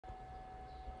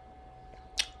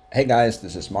Hey guys,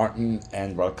 this is Martin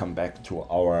and welcome back to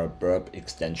our Burp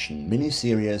extension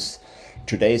mini-series.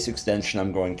 Today's extension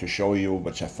I'm going to show you,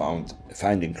 which I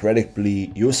find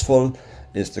incredibly useful,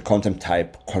 is the content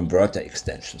type converter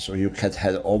extension. So you can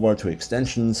head over to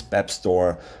extensions, Web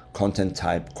Store, content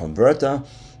type converter,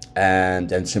 and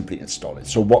then simply install it.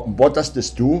 So what does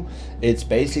this do? It's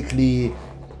basically,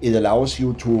 it allows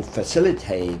you to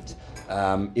facilitate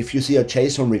if you see a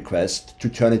JSON request to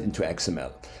turn it into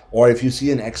XML, or if you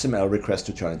see an XML request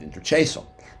to turn it into JSON,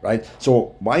 right?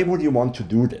 So why would you want to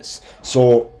do this?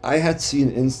 So I had seen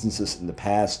instances in the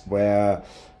past where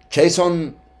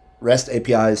JSON, REST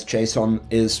APIs, JSON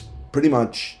is pretty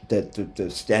much the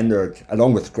standard,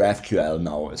 along with GraphQL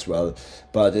now as well,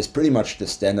 but it's pretty much the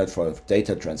standard for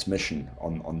data transmission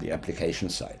on the application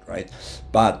side, right?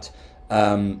 But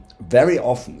very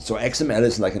often, so XML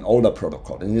is like an older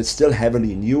protocol and it's still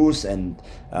heavily in use, and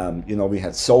you know, we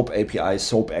had SOAP API,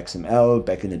 SOAP XML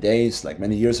back in the days, like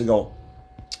many years ago,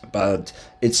 but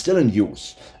it's still in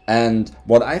use. And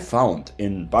what I found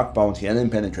in bug bounty and in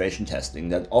penetration testing,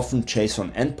 that often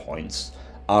JSON endpoints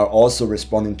are also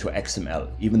responding to XML,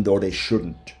 even though they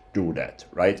shouldn't do that,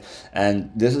 right?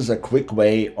 And this is a quick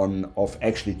way of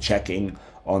actually checking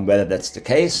on whether that's the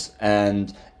case,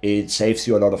 and it saves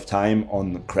you a lot of time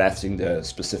on crafting the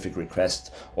specific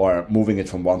request or moving it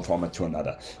from one format to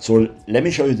another. So let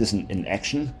me show you this in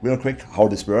action real quick, how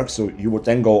this works. So you would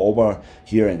then go over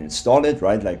here and install it,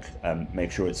 right? Like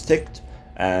make sure it's ticked,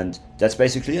 and that's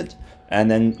basically it. And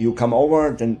then you come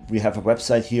over, then we have a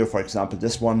website here, for example,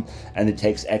 this one, and it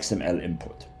takes XML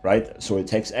input, right? So it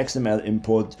takes XML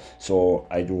input. So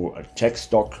I do a check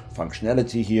stock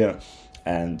functionality here,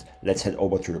 and let's head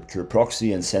over to the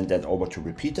proxy and send that over to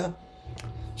repeater.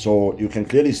 So you can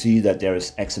clearly see that there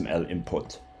is XML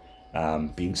input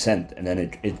being sent, and then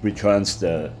it returns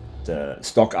the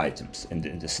stock items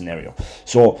in this scenario.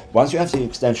 So once you have the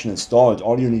extension installed,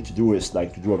 all you need to do is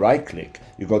like to do a right click,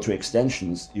 you go to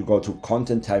extensions, you go to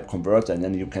content type converter, and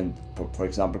then you can, for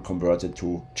example, convert it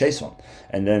to JSON.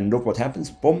 And then look what happens,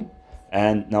 boom,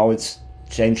 and now it's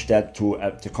changed that to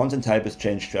the content type is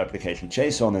changed to application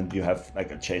JSON, and you have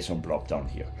like a JSON blob down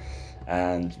here,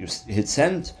 and you hit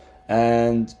send,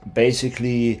 and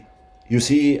basically you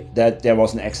see that there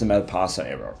was an XML parser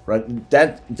error, right?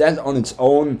 That on its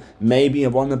own may be a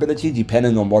vulnerability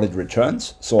depending on what it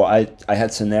returns. So I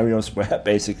had scenarios where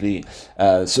basically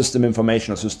system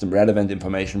information or system relevant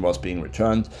information was being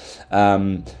returned.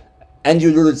 And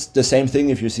you do the same thing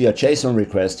if you see a JSON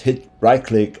request, hit right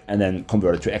click and then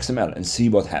convert it to XML and see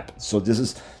what happens. So this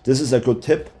is a good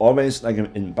tip. Always, like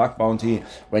in bug bounty,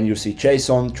 when you see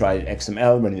JSON, try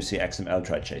XML. When you see XML,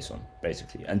 try JSON,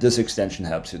 basically. And this extension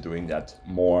helps you doing that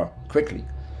more quickly.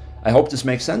 I hope this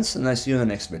makes sense, and I see you in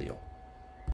the next video.